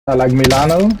I like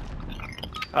Milano.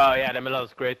 Oh yeah, the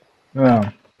Milo's great. Yeah.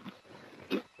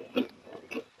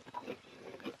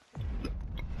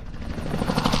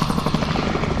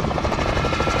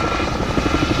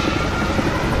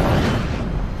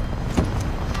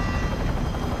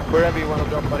 Wherever you want to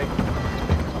drop, buddy.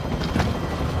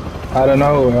 I don't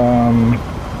know.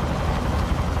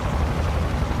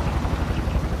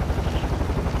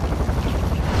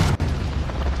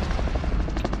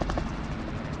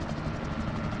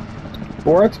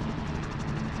 Port?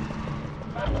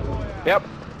 Yep.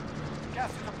 Gas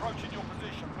is approaching your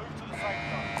position. Move to the safe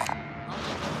zone.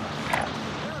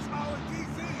 There's our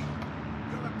DC.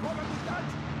 You have a problem with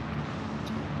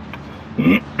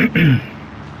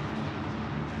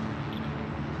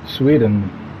that? Sweden.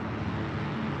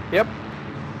 Yep.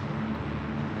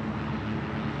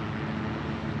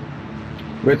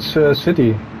 Which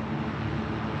city?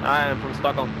 I am from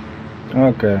Stockholm.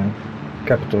 Okay.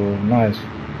 Capital. Nice.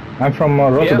 I'm from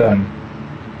Rotterdam.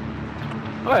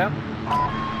 Oh yeah.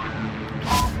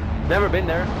 Never been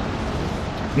there.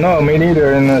 No, me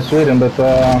neither in Sweden, but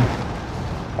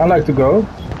I like to go.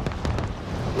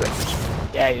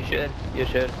 Yeah, you should. You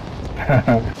should.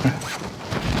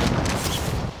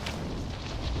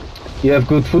 You have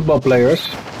good football players.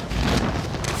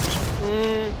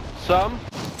 Some,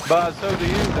 but so do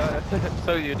you.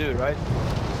 So you do, right?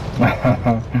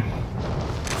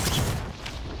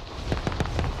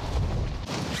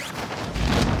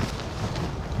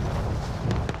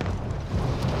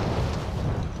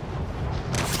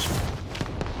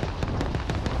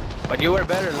 But you were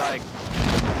better like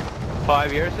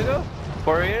 5 years ago?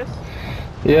 4 years?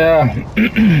 Yeah.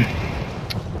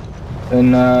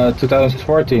 In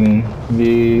 2014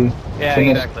 we Yeah,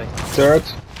 finished exactly.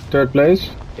 third place.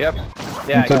 Yep.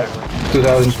 Yeah, In exactly.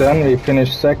 2010 we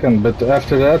finished second, but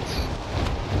after that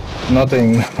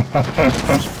nothing.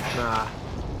 Nah.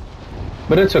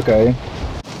 But it's okay.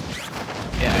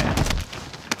 Yeah.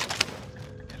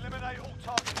 Eliminate all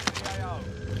targets in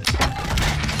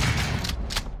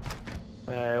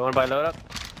the AO. You wanna buy loadout?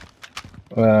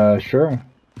 Sure.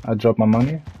 I drop my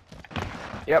money.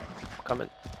 Yep. Coming.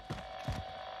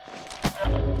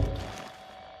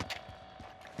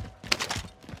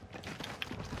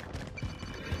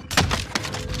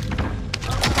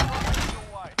 Your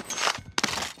way.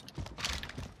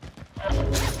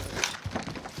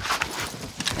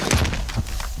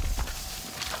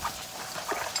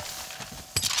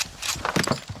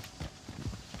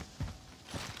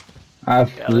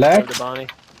 I've Yeah, let's lag. save the bounty.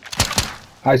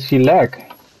 I see lag.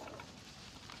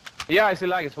 Yeah, I see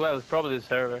lag as well. It's probably the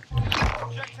server.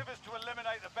 Objective is to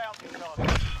eliminate the bounty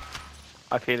target.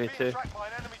 I feel it Being too. tracked by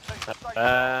an enemy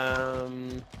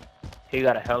team. Stay He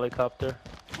got a helicopter.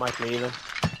 Might need him.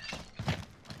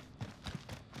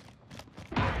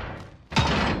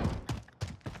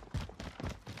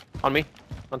 On me.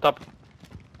 On top.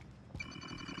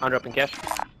 I'm dropping cash.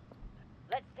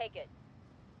 Let's take it.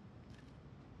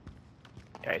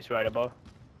 Yeah, he's right above.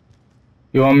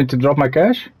 You want me to drop my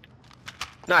cash?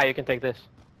 Nah, you can take this.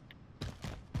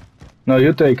 No,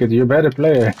 you take it. You're better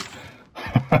player.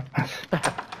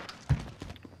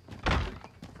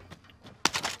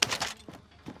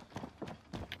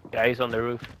 Yeah, he's on the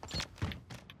roof.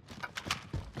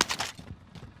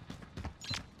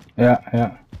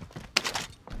 Yeah.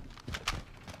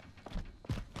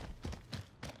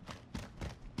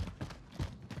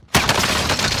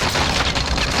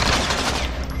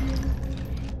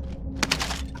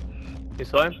 You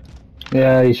saw him?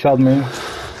 Yeah, he shot me.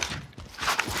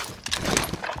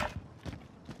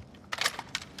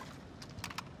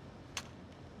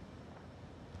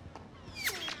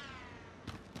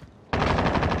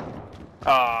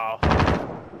 Oh.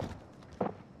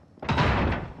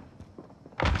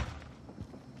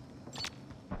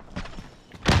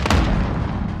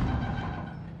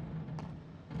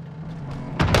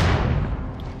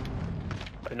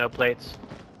 But no plates.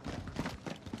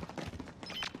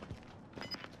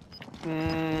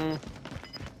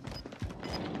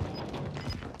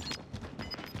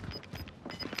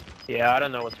 Yeah, I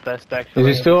don't know what's best actually.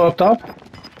 Is he still up top?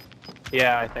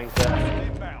 Yeah, I think so.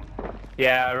 inbound.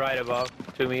 Yeah, right above.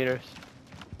 2 meters.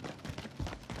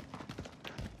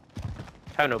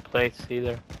 Have no plates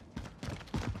either.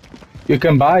 You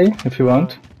can buy if you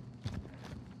want.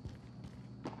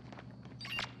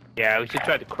 Yeah, we should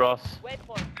try to cross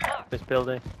Waypoint marked. this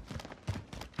building.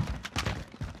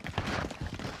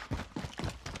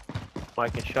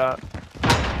 Mike is shot. The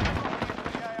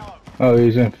AO. Oh,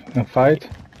 he's in a fight.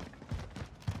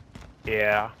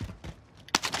 Yeah.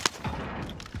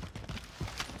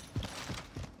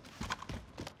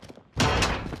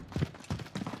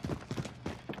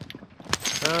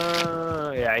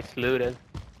 Yeah, it's looted.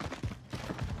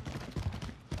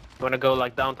 You wanna go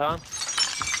like downtown?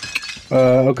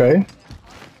 Okay.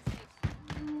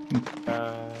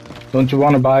 Don't you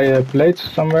want to buy plates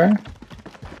somewhere?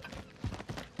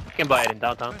 You can buy it in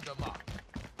downtown.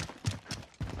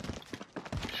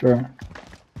 Sure.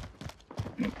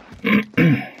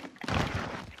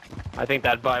 I think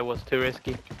that buy was too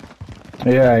risky.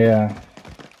 Yeah, yeah.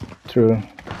 True.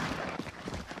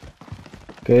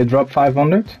 Okay, drop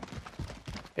 500.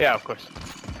 Yeah, of course.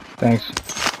 Thanks.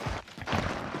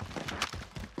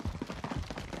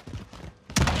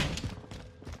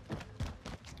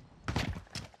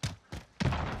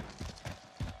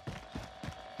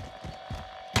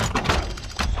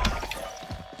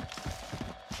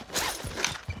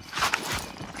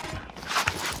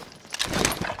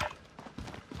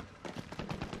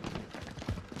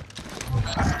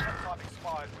 Time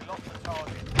expired. We lost the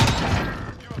target.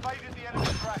 You evaded the enemy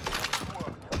track. Good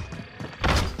work.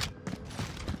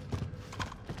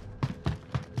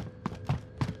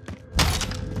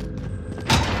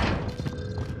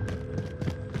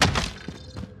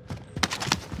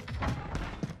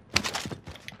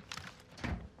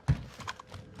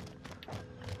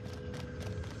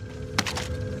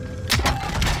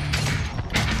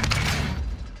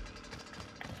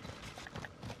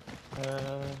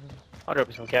 I'll drop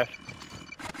you some cash.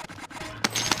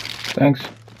 Thanks.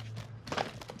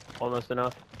 Almost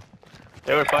enough.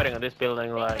 They were fighting on this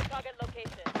building like... Target location.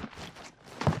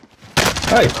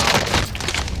 Hey!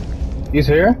 He's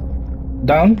here?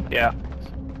 Down? Yeah.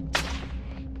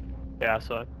 Yeah, I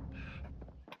saw it.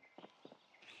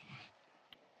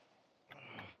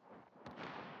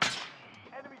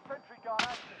 Enemy sentry gun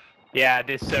active. Yeah,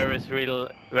 this server is real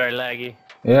very laggy.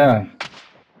 Yeah.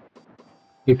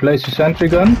 He placed a sentry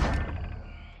gun?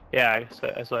 Yeah,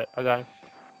 I saw it. I got him.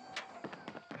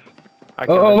 I Oh,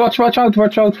 killed oh, him.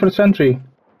 watch out for the sentry.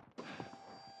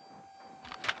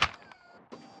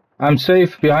 I'm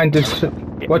safe behind this.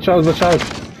 Watch out, watch out.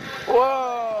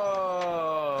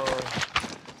 Whoa!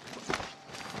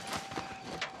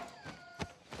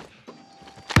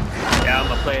 Yeah, I'm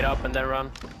gonna play it up and then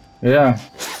run. Yeah.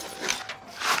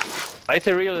 It's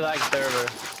a really lag server.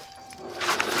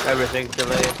 Everything's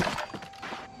delayed.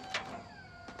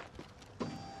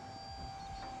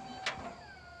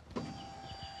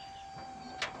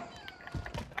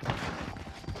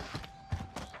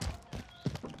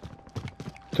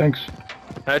 Thanks.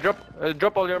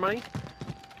 Drop all your money,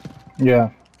 Yeah.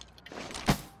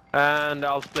 and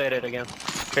I'll split it again.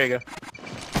 Here you go.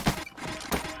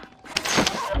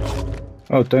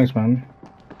 Oh, thanks, man.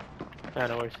 Yeah,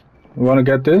 no worries. You wanna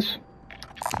get this?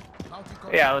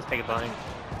 Yeah, let's take it money.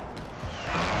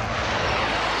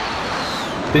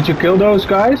 Did you kill those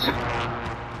guys?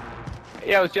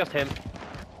 Yeah, it was just him,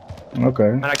 Okay.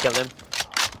 and I killed him.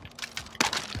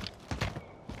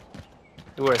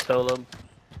 You were solo,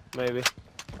 maybe.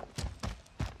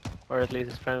 Or at least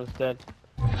his friend was dead.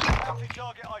 Bounty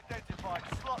target identified.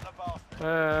 Slot the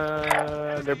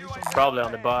bastard. They're probably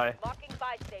on the buy. Marking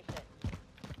buy station.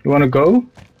 You wanna go?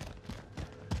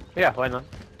 Yeah, why not?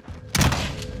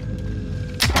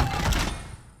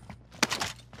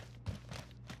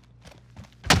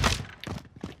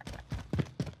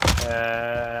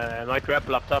 My trap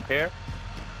locked up here.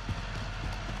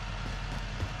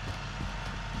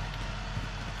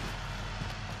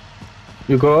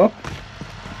 You go up?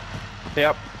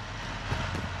 Yep.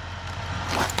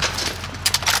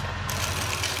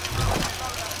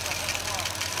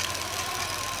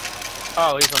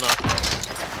 Oh, he's on us.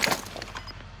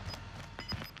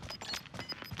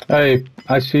 Hey,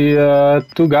 I see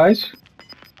two guys.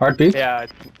 Heartbeat? Yeah,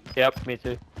 yep, me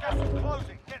too. Gas is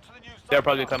closing. Get to the new They're safe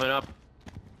probably zone. coming up.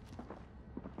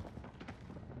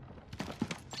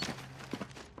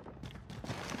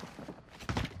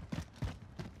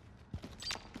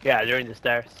 Yeah, they're in the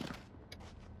stairs.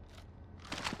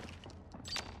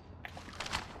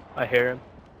 I hear him.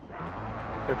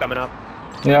 They're coming up.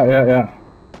 Yeah, yeah, yeah.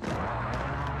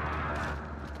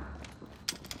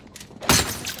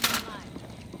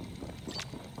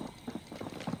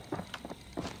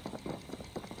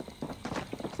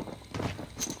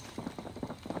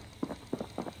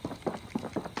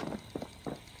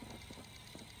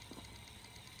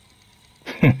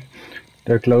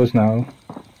 They're close now.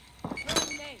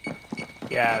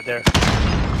 Yeah, they're...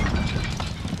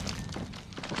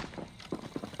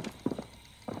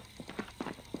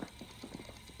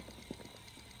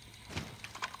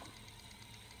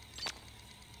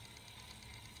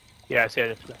 Yeah, I see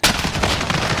it.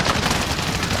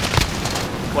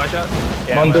 Watch out.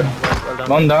 Yeah, One well, down. well done.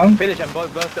 One down. Finish them,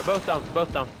 both down,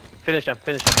 both down. Finish them,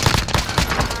 finish them.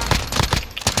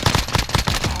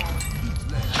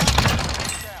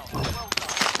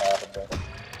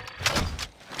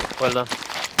 Well done.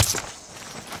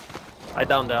 I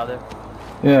downed the other.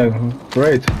 Yeah,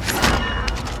 great.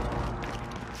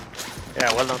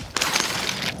 Yeah, well done.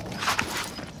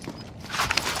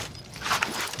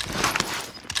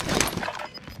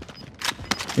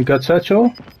 You got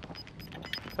satchel?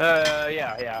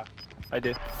 Yeah, I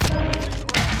do.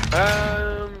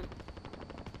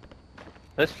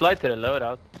 Let's fly to the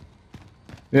loadout.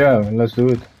 Yeah, let's do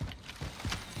it.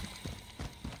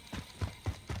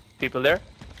 People there?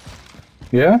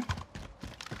 Yeah?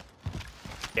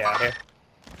 Yeah, here.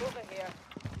 Over here.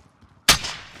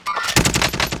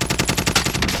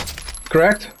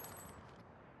 Cracked?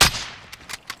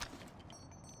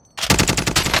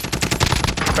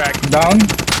 Crack. Down?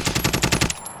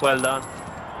 Well done.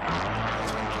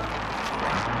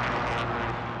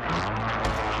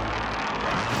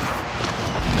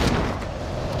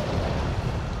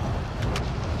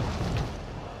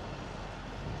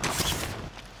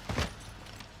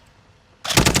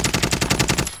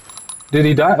 Did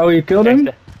he die? Oh, you killed Yeah, he's him?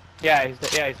 dead. Yeah,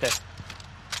 he's dead.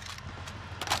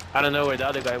 I don't know where the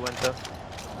other guy went though.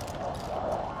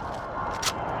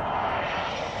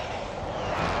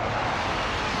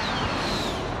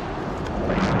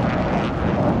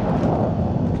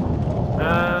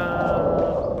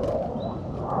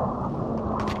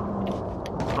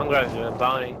 I'm grabbing a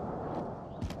bounty.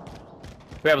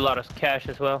 We have a lot of cash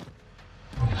as well.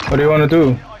 What do you want to do?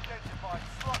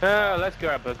 Identified. Let's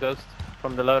grab a ghost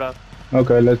from the loadout.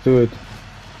 Okay, let's do it.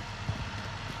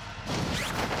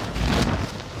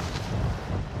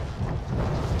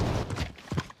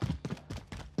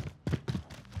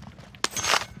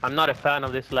 I'm not a fan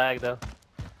of this lag though.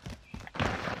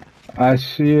 I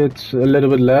see it's a little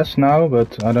bit less now,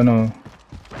 but I don't know.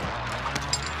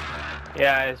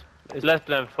 Yeah, it's less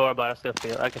than before, but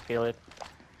I can feel it.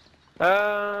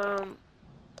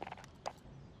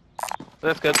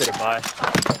 Let's go to the buy.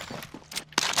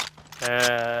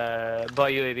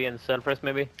 Buy UAV and sell first,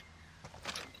 maybe.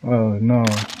 Oh no.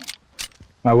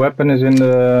 My weapon is in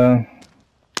the...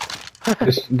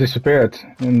 disappeared.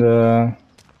 In the...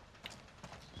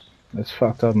 That's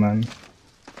fucked up, man.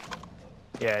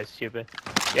 Yeah, it's stupid.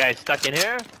 Yeah, it's stuck in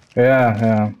here.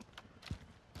 Yeah.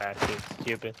 That's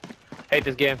stupid. Hate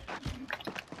this game.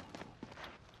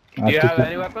 I Do you took have it.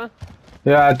 any weapon?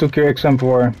 Yeah, I took your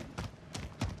XM4.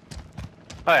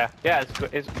 Oh yeah,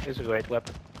 it's a great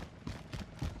weapon.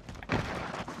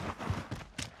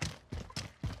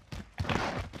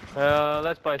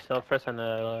 Let's buy self first and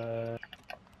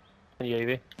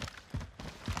UAV.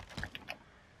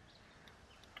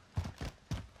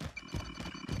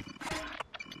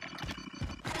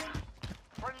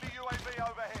 Friendly UAV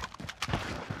overhead.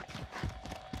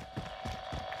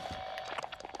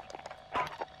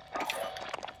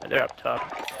 They're up top.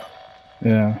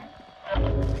 Yeah.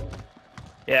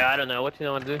 Yeah, I don't know. What do you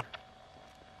want to do?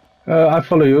 I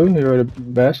follow you, you're the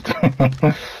best.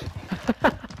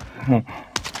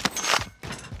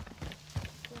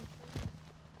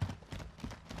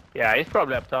 Yeah, he's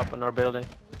probably up top in our building.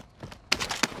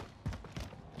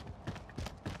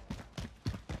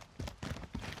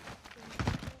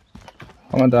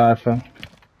 Ga maar daar even.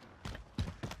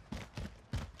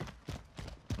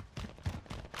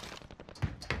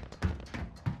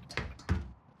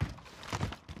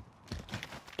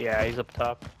 Yeah, he's up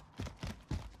top.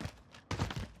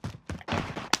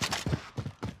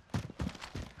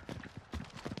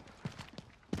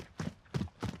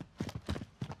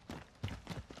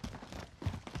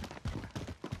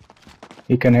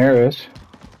 He can hear us.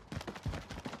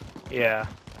 Yeah.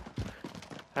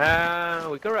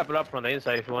 We can rappel up from the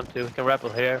inside if you want to. We can rappel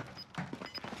here.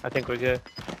 I think we're good.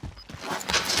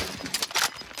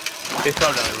 He's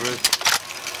probably on the roof.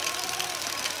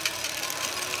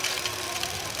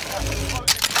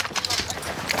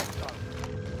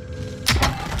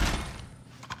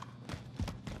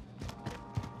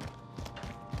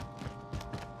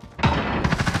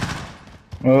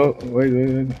 Oh, wait.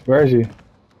 Where is he?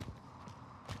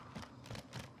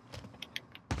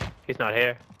 He's not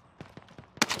here.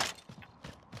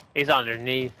 He's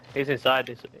underneath. He's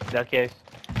inside that case.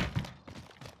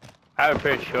 I'm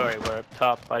pretty sure he were up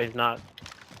top, but he's not.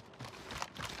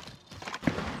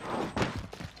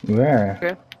 Where?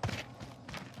 Okay.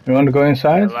 You want to go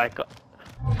inside? Like,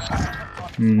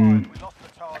 Hmm. We lost the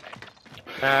target.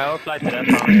 we'll fly to that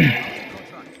mountain.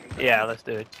 Yeah, let's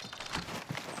do it.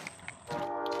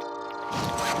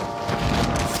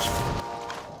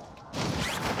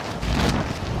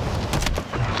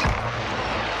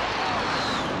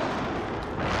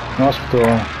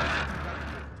 Hospital.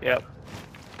 Yep.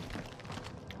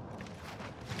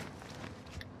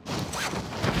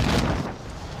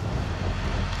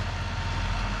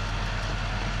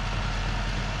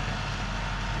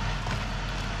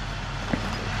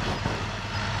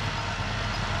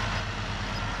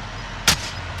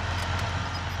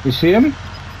 You see him?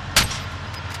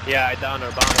 Yeah, I downed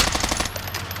our bomber.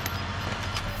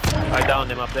 I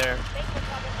downed him up there.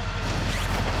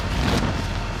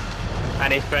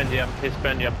 And his friend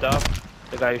jumped off.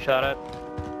 The guy you shot at.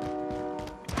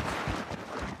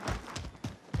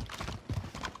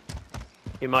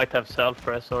 He might have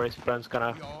self-press or his friend's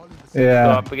gonna go Yeah.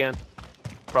 up again.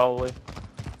 Probably.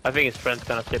 I think his friend's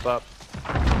gonna slip up.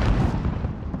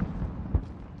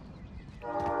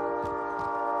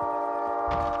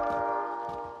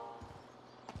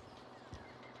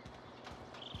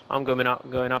 I'm going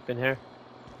up in here.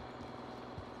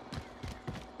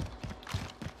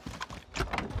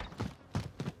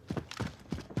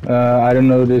 I don't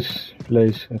know this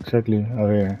place exactly. Oh,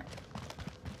 here.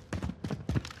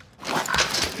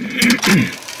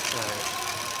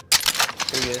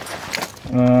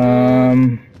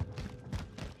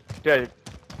 Yeah.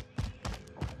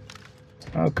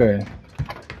 Okay.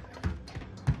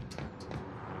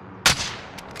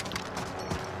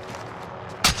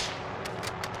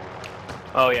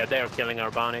 Oh yeah, they are killing our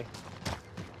bounty.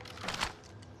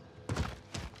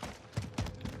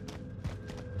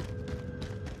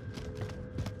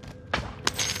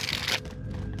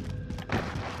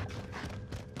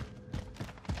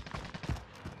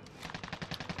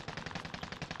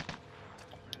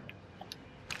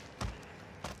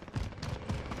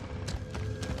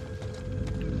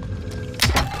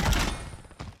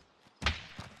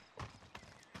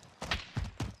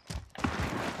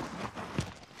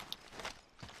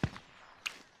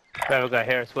 We have a guy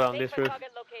here as well on this roof.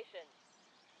 Target location.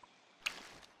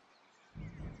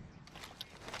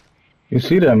 You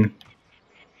see them?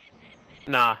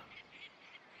 Nah.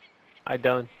 I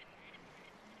don't.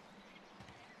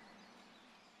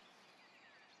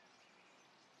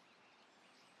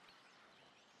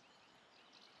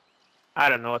 I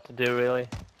don't know what to do really.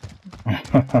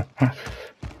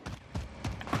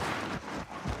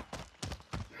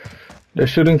 They're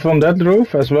shooting from that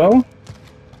roof as well?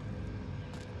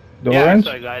 The Yeah, orange?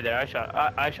 I saw a guy there. I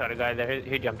shot a guy there.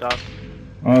 He jumped off.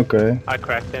 Okay. I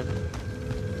cracked him.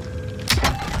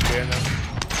 Here now.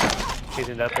 He's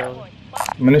in that building.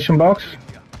 Munition box?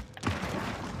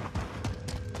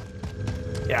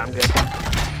 Yeah, I'm good.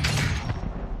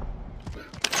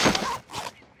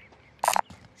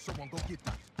 Someone go get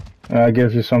that. I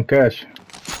give you some cash.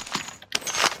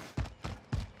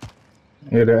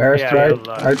 Yeah, the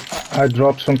airstrike. I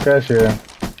dropped some cash here.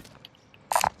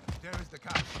 There is the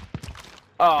cash.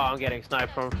 Oh, I'm getting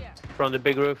sniped from the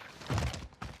big roof.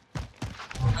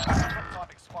 Time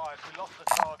expired. We lost the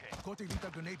target. Got a little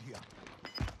grenade here.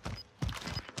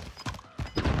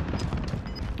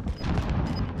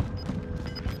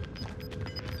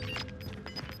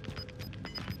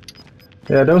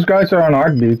 Yeah, those guys are on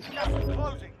heartbeat. Gas is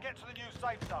closing. Get to the new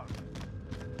safe zone.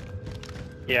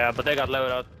 Yeah, but they got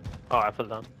loaded out. Oh, I fell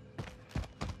down.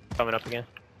 Coming up again.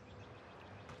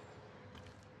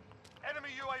 Enemy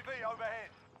UAV overhead.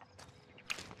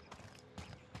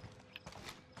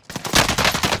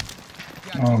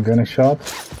 Oh, I'm getting shot.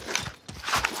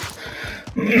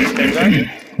 Same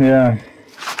guy? Yeah.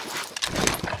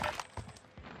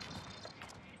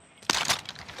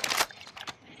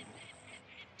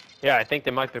 Yeah, I think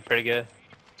they might be pretty good.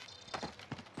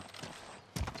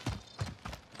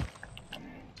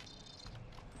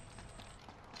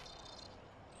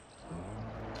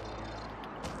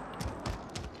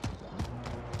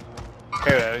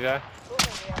 Here we go.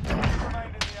 Remain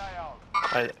in the AO.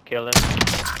 I killed him.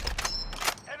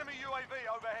 Enemy UAV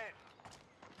overhead.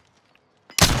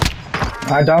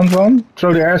 I downed one.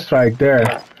 Throw the airstrike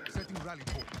there. Setting rally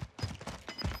point.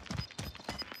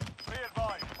 Be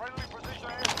advised. Friendly precision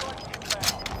airstrike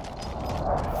inbound.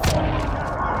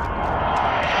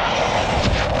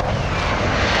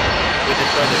 We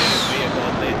destroyed the vehicle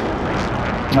at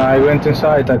least. I went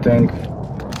inside, I think.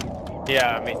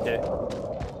 Yeah, me too. We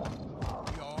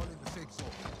are all in the safe zone.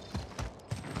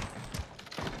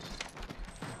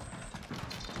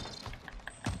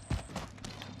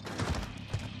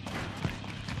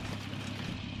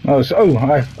 Oh, so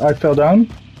I fell down.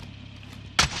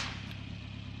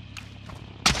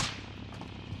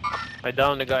 I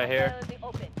downed the guy here. The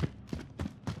open.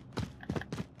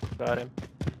 Got him.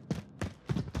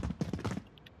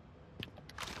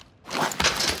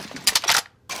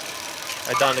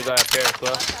 I downed the guy up here as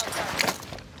well.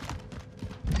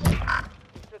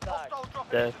 Disregard. Hostile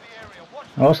dropping Dead. into the area. Watch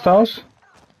the Hostiles?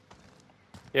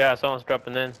 Yeah, someone's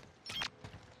dropping in.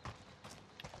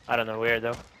 I don't know where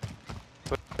though.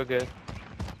 We're good.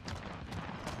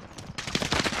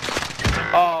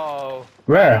 Oh,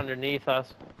 Where? right underneath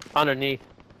us. Underneath.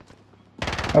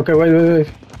 Okay, wait.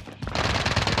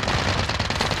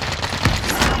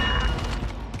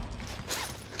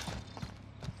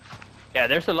 Yeah,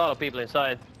 there's a lot of people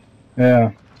inside.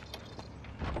 Yeah.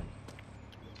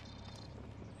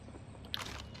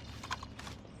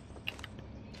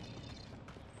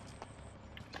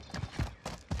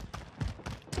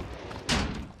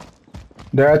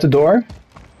 They're at the door.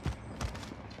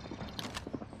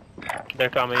 They're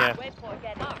coming, yeah. Wait for it,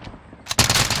 get marked.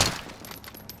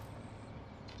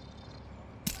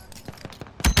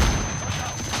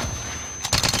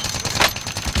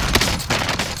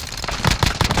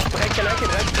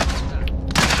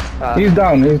 He's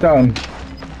down. He's down.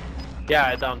 Yeah,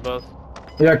 I downed both.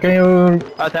 Yeah. Can you?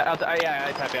 Yeah, I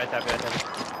tap you.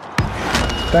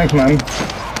 Thanks, man.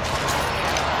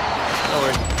 No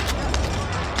worries.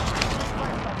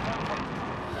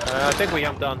 I think we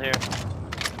jumped down here.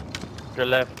 To the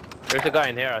left. There's a guy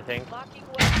in here, I think. Marking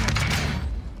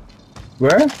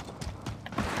waypoint.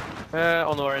 Where?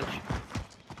 On orange.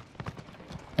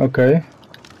 Okay.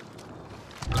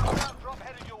 Drop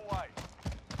headed your way.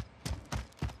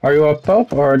 Are you up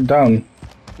top or down?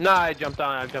 No, I jumped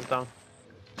down.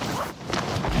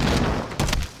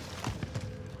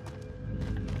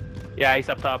 Yeah, he's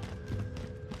up top.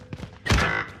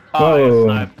 Oh, Whoa. he's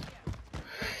sniped.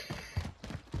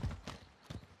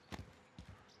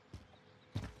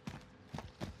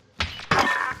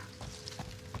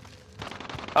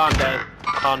 Oh, I'm dead.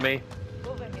 On me.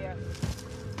 Moving here.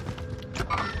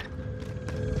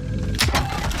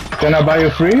 Can I buy you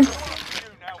free? You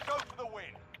now go for the win.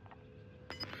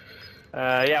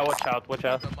 Yeah, watch out.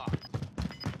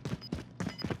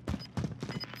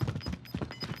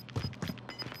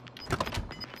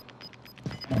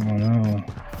 Oh no.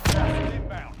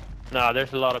 Inbound. No,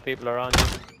 there's a lot of people around you.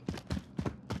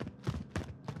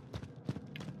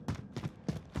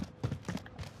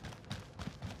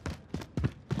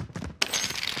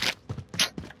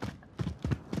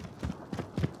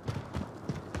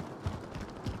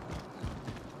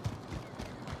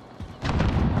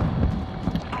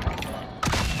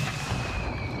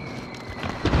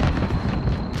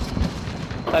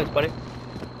 Thanks, buddy.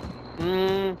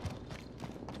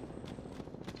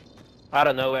 I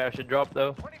don't know where I should drop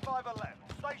though. 25 are left.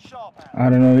 Stay sharp out. I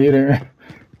don't know either.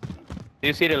 Do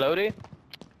you see the loadie?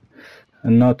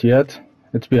 Not yet.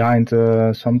 It's behind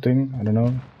something. I don't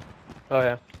know. Oh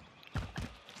yeah.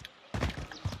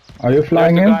 Are you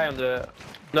flying There's the in? guy on the...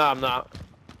 No, I'm not.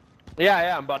 Yeah, I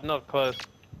am, but not close.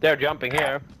 They're jumping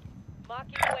here.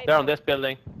 Marking waypoint. They're on this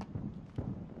building.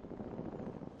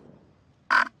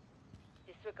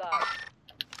 Disregard.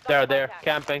 They're there, Contact.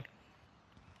 camping.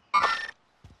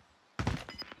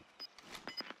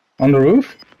 On the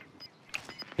roof?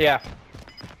 Yeah.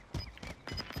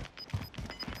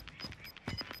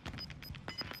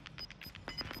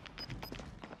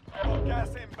 Gas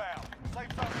inbound.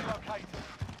 Safe zone relocated.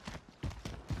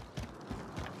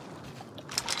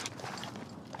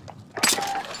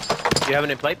 Do you have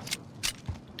any plates?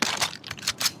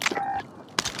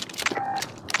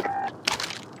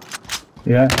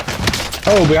 Yeah.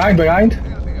 Oh, behind.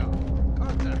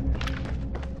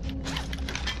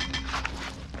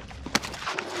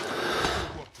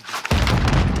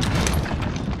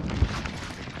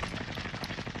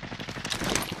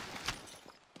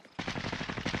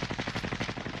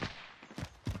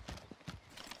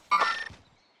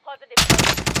 Positive.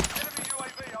 Enemy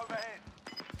UAV overhead.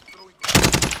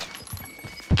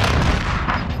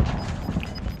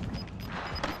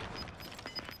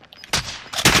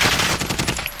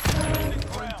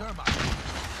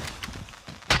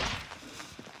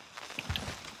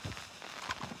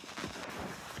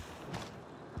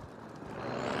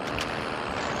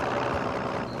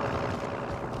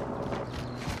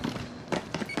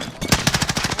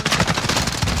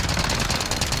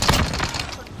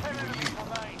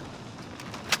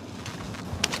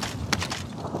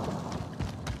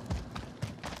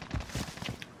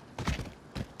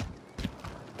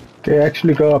 Can you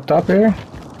actually go up top here?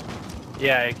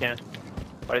 Yeah, you can.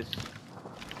 But it's...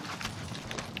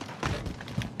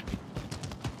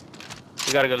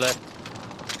 You gotta go left.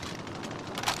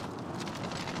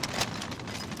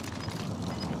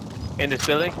 In this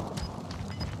building?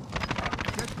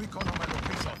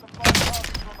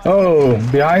 Oh,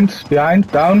 behind,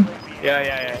 down.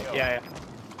 Yeah.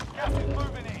 Gas is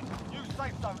moving in. New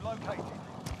safe zone located.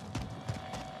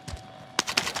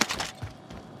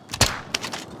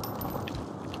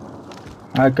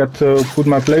 I got to put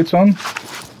my plates on.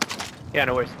 Yeah,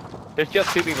 no worries. There's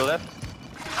just 2 people left.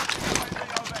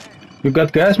 UAV overhead. You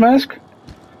got gas mask?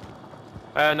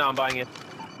 No, I'm buying it.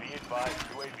 Be advised,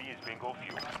 UAV is bingo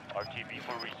fuel. RTB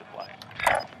for resupply.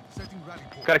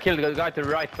 Gotta kill the guy to the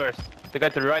right first. The guy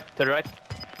to the right,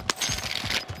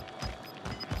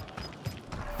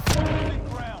 Losing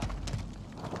ground.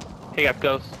 He got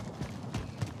close.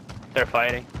 They're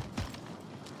fighting.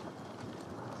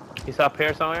 He's up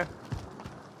here somewhere.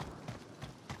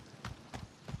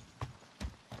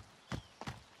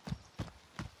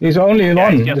 He's only Yeah,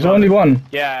 one. he's just There's one. only one.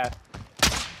 Yeah.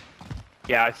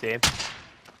 Yeah, I see him.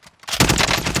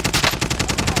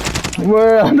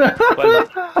 Well, Well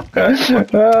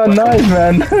done. nice,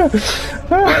 man.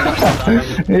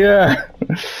 Yeah.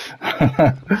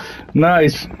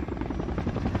 Nice.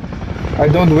 I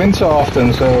don't win so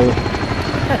often, so.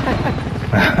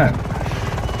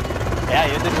 Yeah,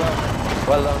 you did well.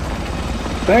 Well done.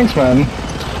 Thanks, man.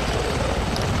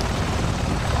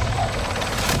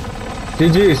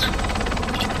 GG's.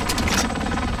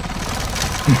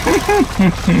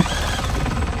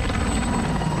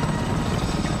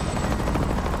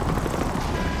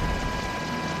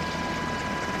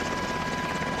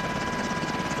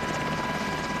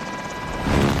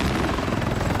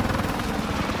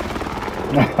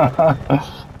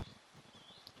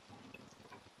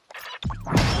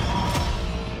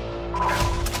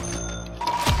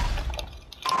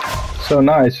 So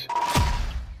nice.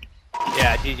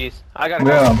 Yeah, GG's. I gotta go.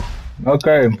 Yeah.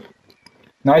 Okay.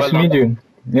 Nice Well to meet done. you.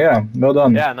 Yeah. Well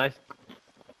done. Yeah, nice.